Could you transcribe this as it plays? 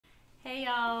Hey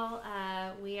y'all,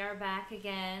 we are back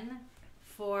again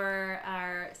for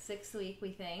our 6th week, we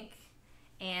think,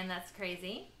 and that's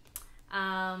crazy.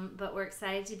 But we're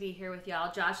excited to be here with y'all.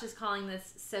 Josh is calling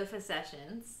this Sofa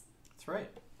Sessions. That's right.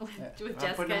 With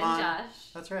Jessica and Josh.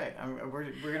 That's right. We're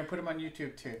going to put them on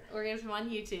YouTube too. We're going to put them on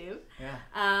YouTube.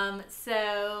 Yeah.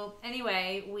 So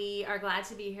anyway, we are glad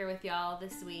to be here with y'all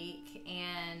this week,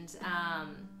 and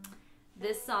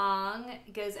this song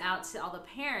goes out to all the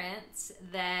parents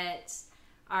that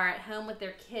are at home with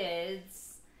their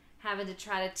kids, having to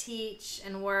try to teach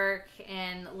and work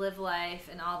and live life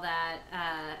and all that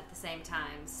at the same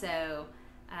time. So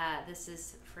this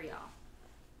is for y'all.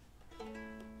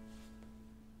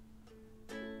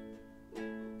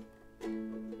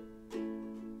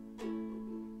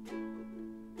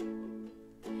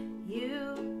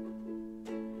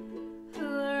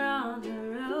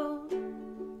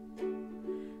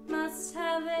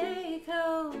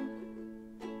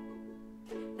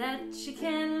 That you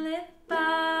can live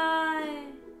by,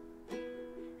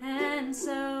 and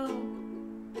so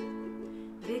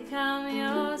become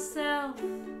yourself,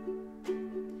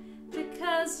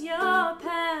 because your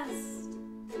past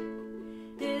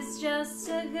is just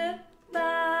a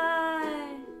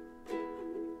goodbye.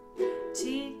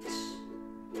 Teach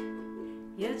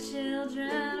your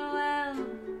children well,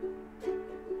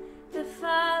 the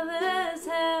father's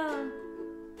hell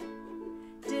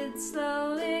did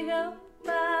slowly go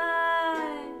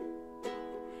by,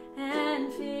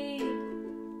 and feed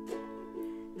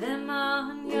them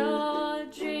on your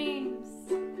dreams,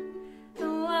 the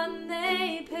one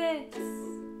they pick,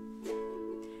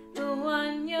 the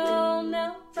one you'll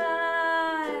know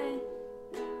by.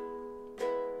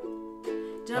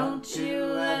 Don't you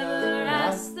ever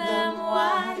ask them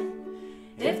why,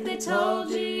 if they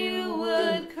told you you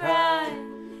would cry,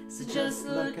 so just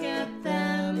look at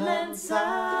them and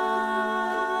sigh.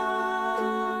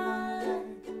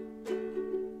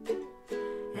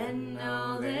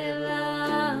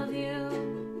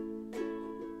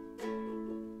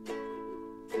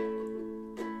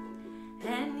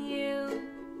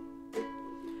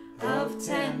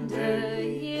 Tender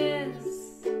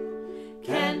years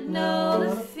can't know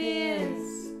the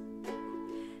fears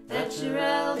that your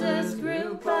elders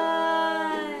grew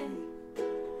by,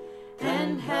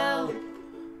 and help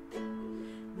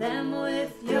them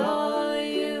with your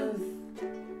youth.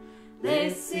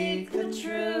 They seek the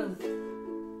truth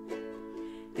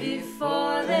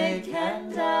before they can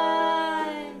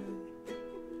die.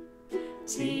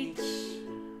 Teach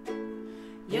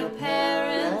your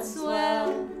parents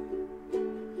well,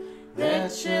 their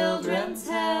children's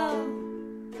hell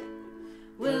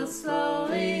will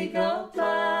slowly go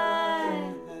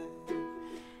by,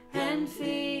 and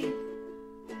feed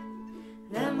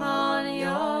them on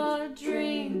your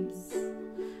dreams,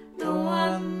 the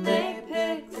one they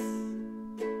pick,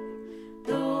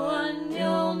 the one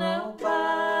you'll know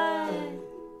by.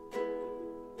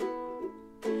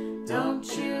 Don't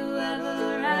you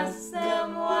ever ask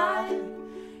them why,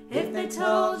 if they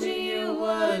told you you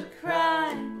would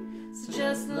cry, so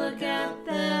just look at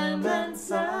them and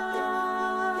sigh,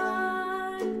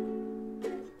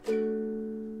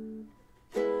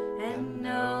 and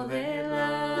know they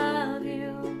love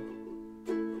you.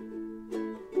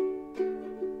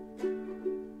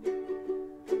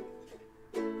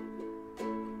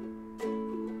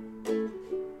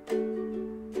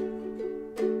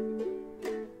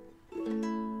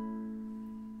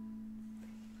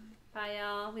 Bye,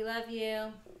 y'all. We love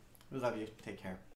you. We love you. Take care.